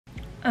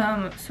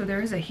So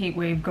there is a heat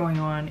wave going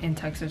on in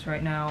Texas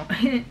right now.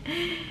 And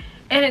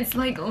it's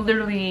like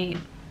literally,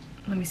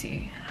 let me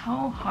see,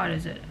 how hot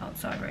is it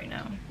outside right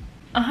now?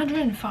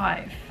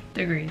 105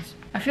 degrees.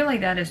 I feel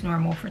like that is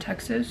normal for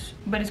Texas,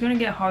 but it's gonna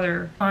get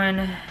hotter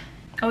on,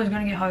 oh, it's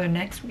gonna get hotter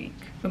next week.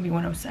 It'll be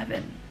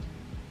 107.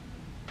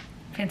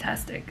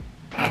 Fantastic.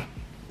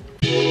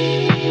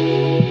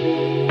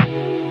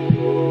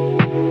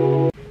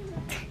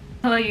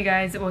 Hello you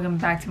guys, welcome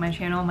back to my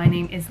channel. My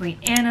name is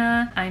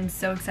Leanna. I'm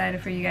so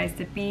excited for you guys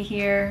to be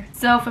here.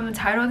 So from the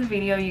title of the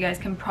video, you guys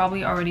can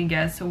probably already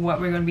guess what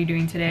we're going to be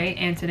doing today.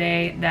 And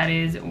today, that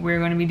is, we're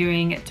going to be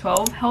doing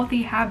 12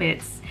 healthy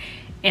habits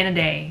in a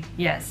day.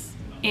 Yes,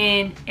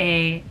 in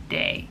a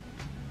day.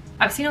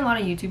 I've seen a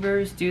lot of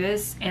YouTubers do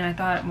this and I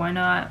thought, why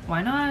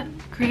not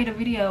create a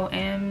video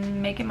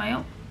and make it my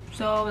own?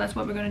 So that's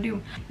what we're gonna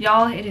do.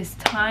 Y'all, it is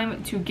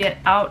time to get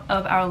out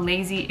of our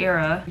lazy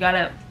era.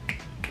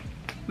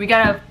 We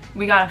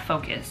gotta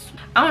focus.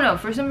 I don't know,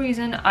 for some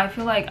reason I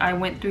feel like I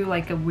went through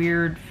like a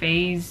weird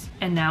phase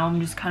and now I'm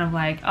just kind of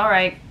like, all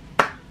right,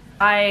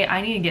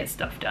 I need to get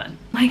stuff done.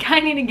 Like, I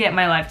need to get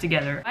my life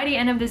together. By the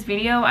end of this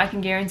video, I can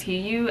guarantee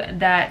you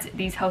that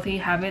these healthy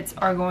habits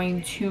are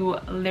going to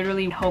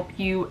literally help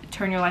you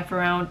turn your life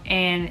around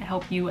and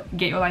help you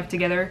get your life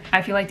together.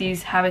 I feel like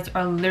these habits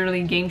are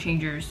literally game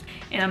changers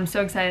and I'm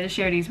so excited to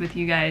share these with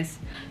you guys.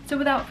 So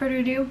without further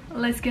ado,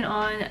 let's get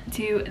on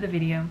to the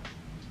video.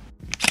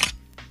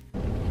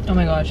 Oh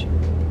my gosh.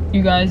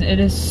 You guys, it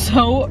is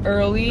so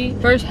early.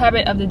 First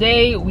habit of the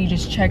day we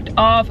just checked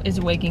off is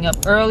waking up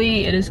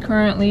early. It is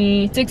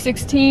currently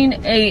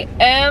 6:16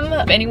 a.m.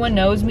 If anyone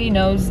knows me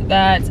knows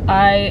that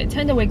I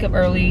tend to wake up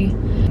early,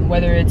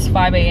 whether it's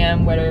 5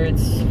 a.m., whether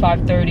it's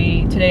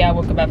 5:30. Today I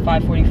woke up at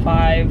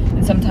 5:45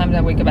 and sometimes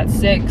I wake up at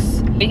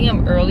 6. Waking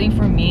up early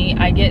for me,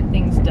 I get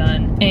things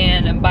done,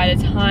 and by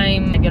the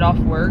time I get off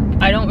work,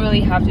 I don't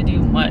really have to do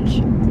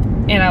much.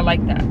 And I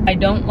like that. I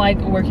don't like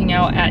working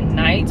out at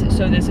night,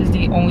 so this is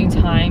the only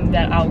time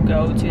that I'll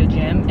go to the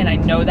gym, and I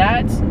know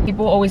that.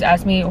 People always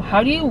ask me,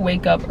 how do you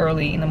wake up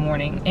early in the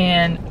morning?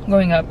 And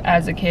growing up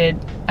as a kid,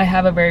 I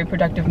have a very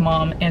productive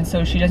mom, and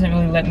so she doesn't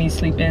really let me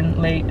sleep in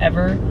late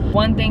ever.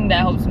 One thing that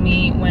helps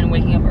me when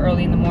waking up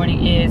early in the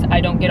morning is I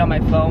don't get on my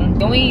phone.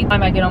 The only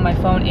time I get on my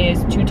phone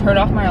is to turn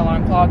off my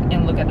alarm clock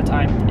and look at the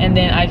time. And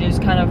then I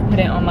just kind of put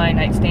it on my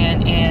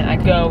nightstand and I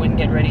go and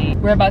get ready.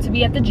 We're about to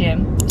be at the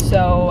gym,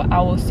 so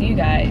I will see you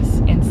guys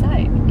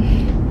inside.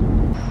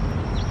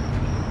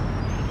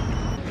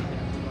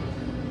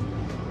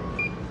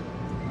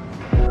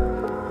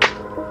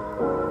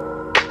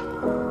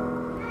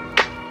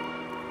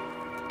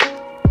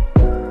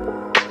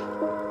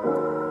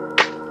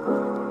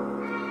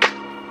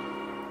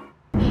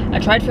 I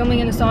tried filming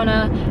in the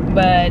sauna,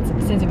 but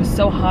since it was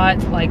so hot,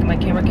 like my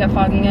camera kept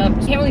fogging up.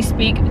 Can't really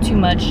speak too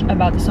much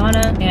about the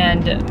sauna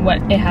and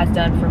what it has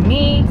done for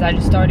me. I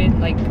just started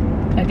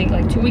I think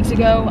like 2 weeks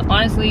ago.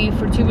 Honestly,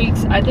 for 2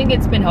 weeks, I think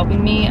it's been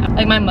helping me.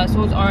 Like, my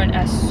muscles aren't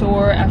as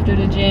sore after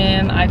the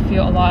gym. I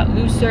feel a lot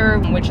looser,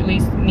 which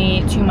leads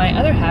me to my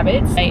other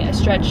habits. I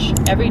stretch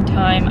every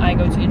time I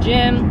go to the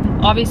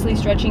gym. Obviously,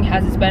 stretching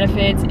has its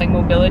benefits, like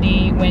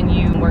mobility when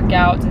you work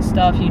out and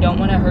stuff. You don't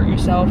want to hurt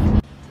yourself.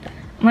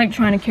 I'm like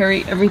trying to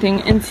carry everything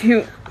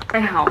into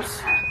my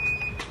house.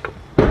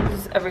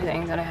 This is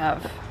everything that I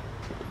have.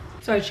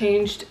 So I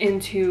changed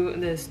into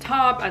this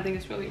top. I think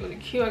it's really, really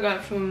cute. I got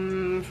it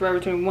from Forever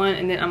 21,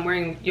 and then I'm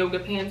wearing yoga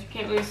pants. You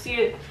can't really see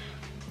it.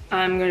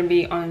 I'm gonna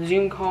be on a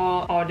Zoom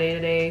call all day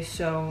today,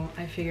 so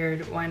I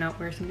figured why not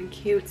wear something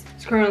cute.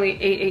 It's currently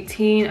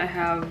 8:18. I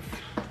have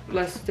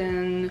less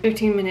than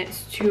 15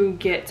 minutes to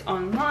get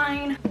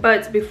online.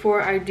 But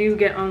before I do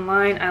get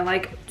online, I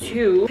like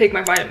to take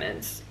my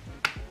vitamins.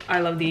 I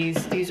love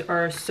these. These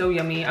are so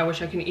yummy. I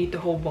wish I could eat the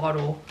whole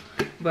bottle,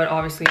 but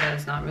obviously that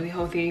is not really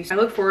healthy. I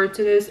look forward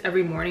to this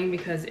every morning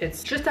because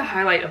it's just a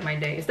highlight of my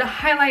day. It's the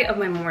highlight of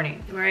my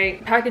morning,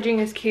 right? Packaging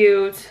is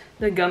cute.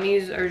 The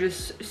gummies are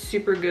just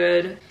super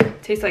good.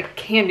 Tastes like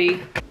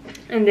candy.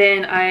 And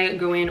then I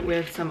go in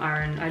with some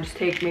iron. I just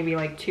take maybe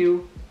like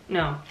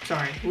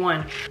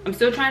one. I'm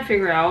still trying to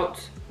figure out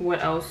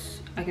what else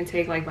I can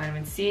take, like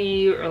vitamin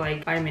C or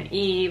like vitamin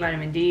E,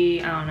 vitamin D,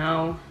 I don't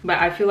know. But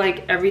I feel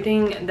like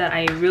everything that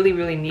I really,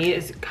 really need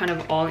is kind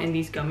of all in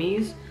these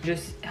gummies.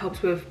 Just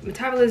helps with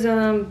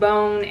metabolism,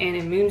 bone, and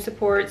immune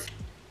support.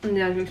 And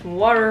then I drink some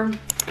water.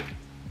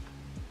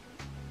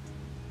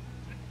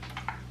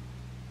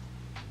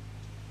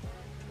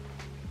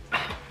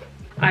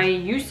 I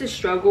used to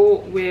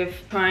struggle with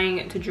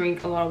trying to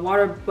drink a lot of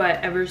water, but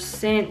ever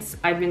since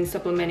I've been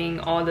supplementing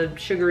all the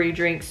sugary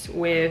drinks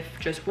with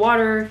just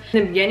water. In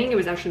the beginning, it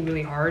was actually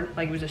really hard,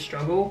 like it was a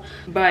struggle.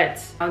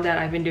 But now that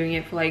I've been doing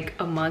it for like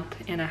a month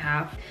and a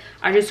half,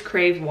 I just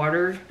crave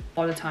water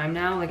all the time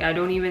now. Like I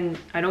don't even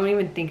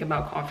think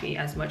about coffee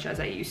as much as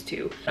I used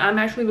to. I'm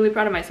actually really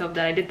proud of myself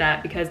that I did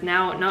that, because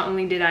now not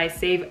only did I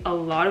save a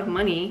lot of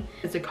money,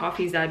 as the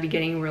coffees that I'd be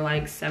getting were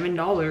like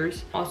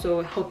 $7,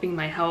 also helping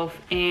my health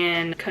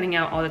and cutting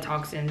out all the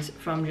toxins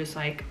from just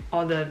like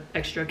all the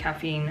extra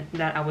caffeine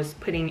that I was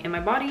putting in my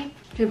body.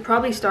 Should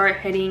probably start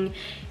heading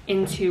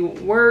into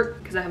work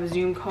because I have a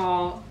Zoom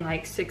call in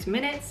like 6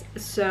 minutes.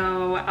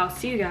 So I'll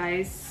see you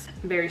guys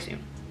very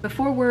soon.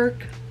 Before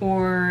work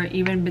or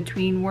even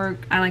between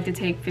work, I like to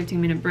take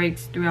 15-minute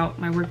breaks throughout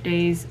my work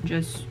days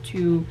just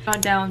to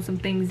jot down some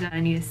things that I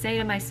need to say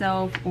to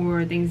myself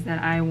or things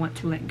that I want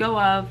to let go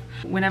of.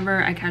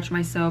 Whenever I catch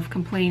myself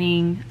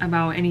complaining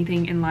about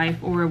anything in life,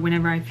 or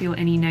whenever I feel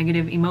any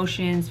negative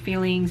emotions,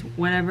 feelings,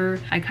 whatever,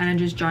 I kind of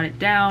just jot it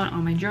down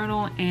on my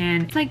journal,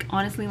 and it's like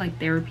honestly like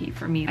therapy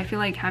for me. I feel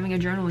like having a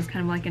journal is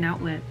kind of like an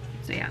outlet.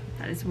 So yeah,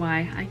 that is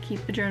why I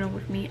keep the journal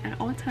with me at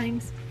all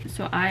times.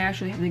 So I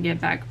actually have to get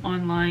back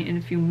online in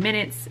a few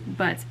minutes,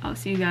 but I'll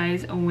see you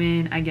guys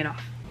when I get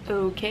off.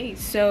 Okay,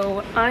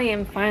 so I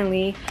am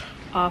finally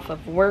off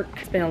of work.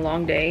 It's been a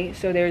long day,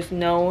 so there's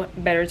no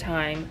better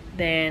time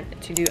than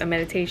to do a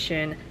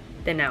meditation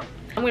than now.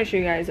 I'm going to show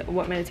you guys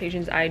what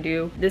meditations I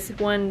do. This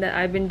one that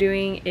I've been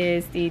doing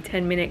is the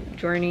 10-minute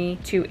journey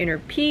to inner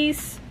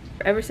peace.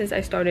 Ever since I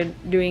started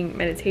doing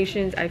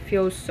meditations, I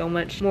feel so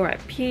much more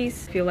at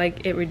peace. I feel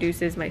like it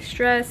reduces my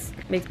stress,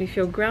 makes me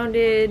feel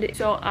grounded.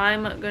 So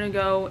I'm gonna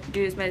go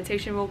do this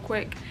meditation real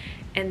quick,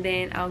 and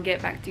then I'll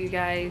get back to you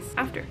guys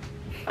after.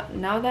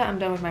 Now that I'm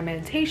done with my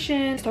meditation,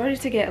 it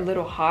started to get a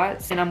little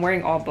hot, and I'm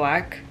wearing all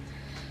black.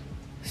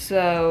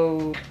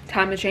 So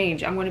time to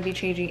change. I'm gonna be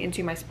changing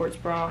into my sports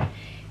bra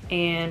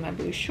and my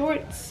blue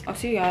shorts. I'll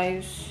see you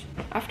guys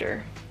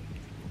after.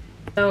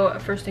 So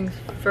first things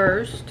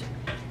first,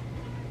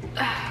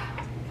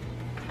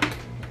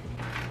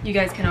 you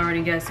guys can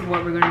already guess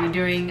what we're going to be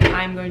doing.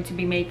 I'm going to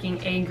be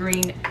making a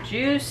green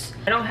juice.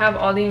 I don't have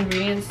all the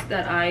ingredients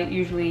that I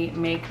usually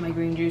make my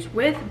green juice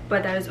with,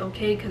 but that is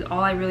okay because all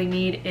I really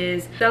need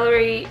is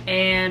celery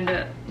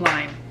and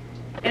lime.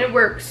 And it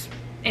works.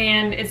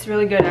 And it's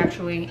really good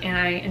actually, and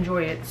I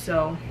enjoy it.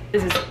 So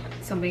this is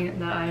something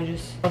that I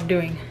just love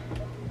doing.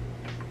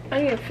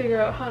 I need to figure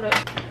out how to...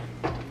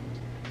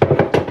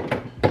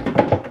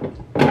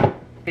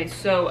 Okay,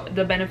 so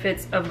the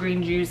benefits of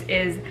green juice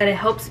is that it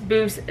helps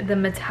boost the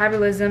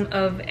metabolism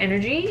of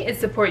energy, it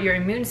supports your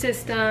immune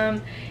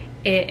system,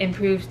 it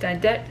improves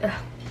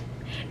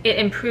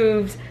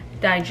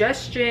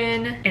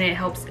digestion, and it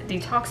helps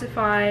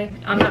detoxify.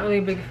 I'm not really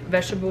a big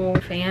vegetable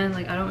fan,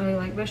 like I don't really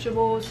like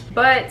vegetables,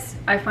 but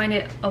I find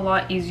it a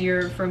lot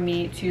easier for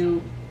me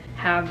to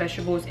have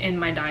vegetables in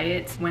my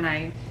diet when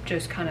I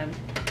just kind of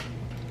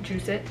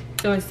juice it.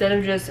 So instead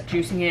of just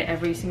juicing it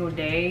every single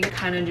day,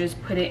 kind of just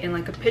put it in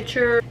like a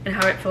pitcher and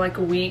have it for like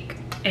a week,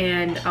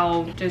 and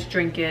I'll just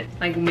drink it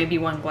like maybe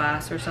 1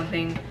 glass or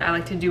something. I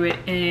like to do it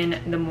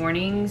in the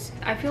mornings.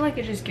 I feel like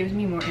it just gives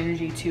me more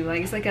energy too.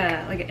 Like it's like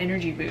an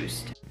energy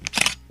boost.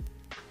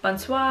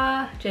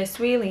 Bonsoir, je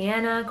suis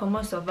Leanna,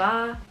 comment ça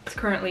va? It's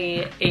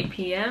currently 8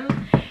 p.m.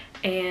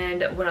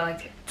 and what I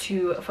like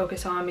to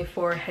focus on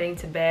before heading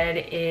to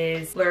bed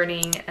is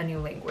learning a new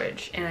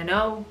language. And I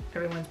know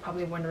everyone's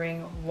probably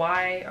wondering,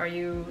 why are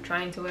you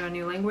trying to learn a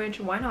new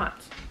language? Why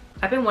not?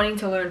 I've been wanting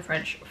to learn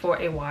French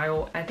for a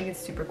while. I think it's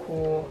super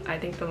cool. I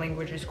think the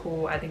language is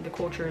cool. I think the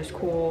culture is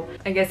cool.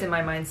 I guess in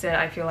my mindset,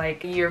 I feel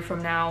like a year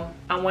from now,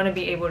 I want to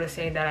be able to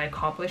say that I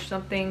accomplished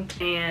something.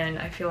 And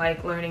I feel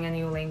like learning a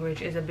new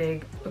language is a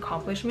big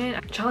accomplishment.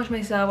 I challenge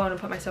myself, I want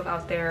to put myself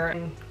out there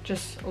and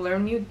just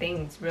learn new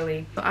things,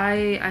 really.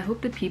 I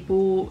hope the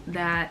people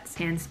that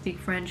can speak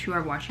French who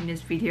are watching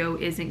this video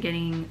isn't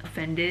getting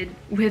offended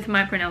with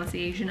my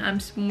pronunciation. I'm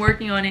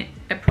working on it.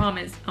 I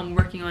promise I'm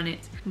working on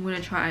it. I'm gonna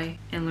try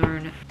and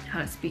learn how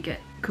to speak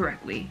it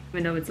correctly,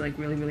 even though it's like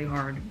really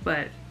hard,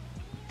 but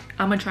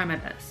I'm gonna try my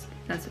best.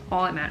 That's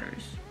all that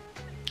matters.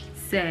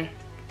 Say.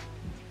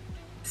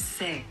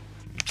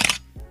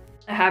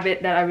 A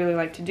habit that I really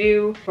like to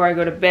do before I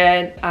go to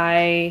bed.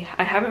 I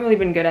haven't really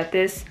been good at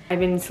this. I've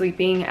been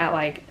sleeping at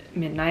like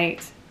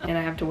midnight, and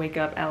I have to wake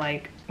up at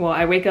like, well,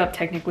 I wake up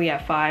technically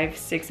at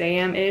 6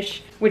 a.m.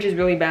 ish, which is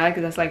really bad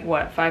because that's like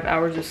what, 5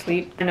 hours of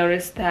sleep. I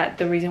noticed that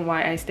the reason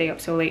why I stay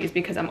up so late is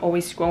because I'm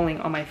always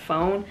scrolling on my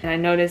phone, and I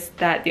noticed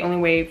that the only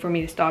way for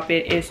me to stop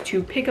it is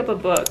to pick up a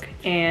book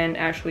and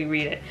actually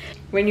read it.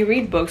 When you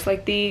read books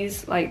like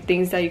these, like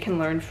things that you can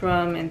learn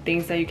from and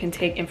things that you can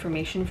take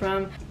information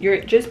from, you're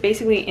just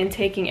basically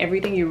intaking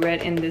everything you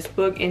read in this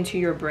book into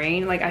your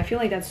brain. Like, I feel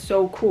like that's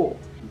so cool.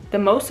 The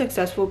most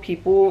successful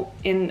people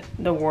in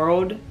the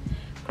world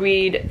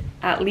read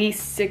at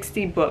least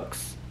 60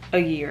 books a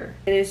year.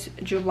 It is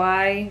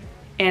July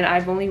and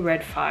I've only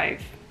read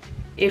 5.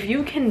 If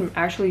you can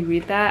actually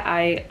read that,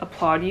 I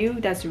applaud you.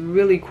 That's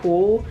really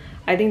cool.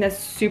 I think that's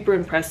super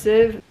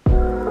impressive.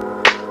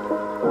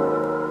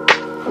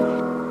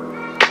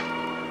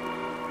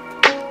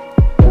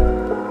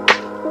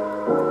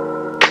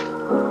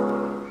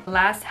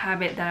 Last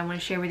habit that I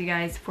want to share with you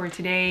guys for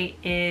today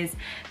is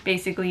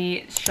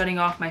basically shutting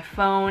off my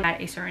phone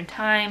at a certain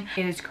time.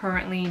 It is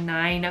currently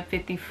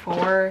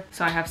 9:54,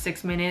 so I have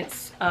 6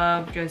 minutes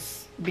of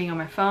just being on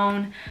my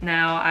phone.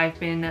 Now I've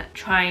been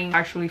trying to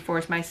actually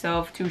force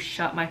myself to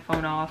shut my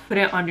phone off, put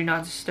it on do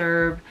not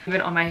disturb, leave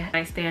it on my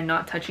nightstand,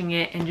 not touching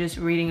it, and just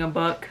reading a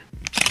book.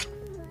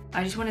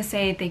 I just want to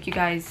say thank you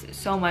guys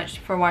so much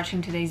for watching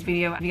today's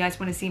video. If you guys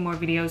want to see more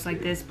videos like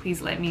this,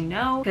 please let me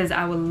know, because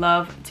I would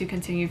love to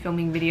continue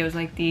filming videos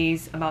like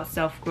these about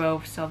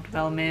self-growth,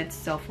 self-development,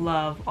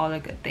 self-love, all the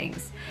good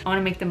things. I want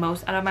to make the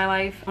most out of my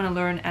life. I want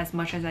to learn as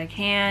much as I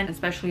can,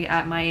 especially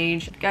at my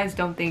age. If you guys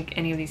don't think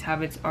any of these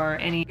habits are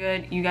any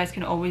good, you guys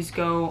can always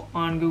go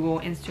on Google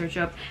and search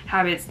up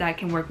habits that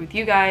can work with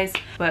you guys.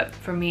 But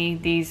for me,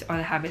 these are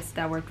the habits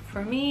that work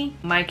for me.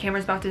 My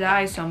camera's about to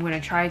die, so I'm going to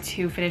try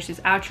to finish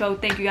this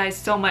outro. Thank you guys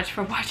so much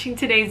for watching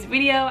today's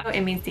video.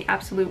 It means the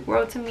absolute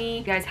world to me.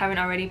 If you guys haven't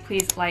already,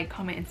 please like,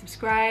 comment, and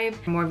subscribe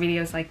for more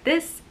videos like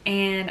this,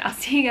 and I'll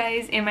see you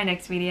guys in my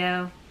next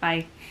video.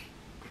 Bye.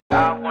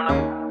 I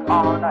wanna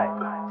all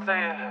night.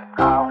 Say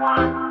it. I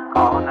wanna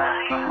all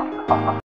night.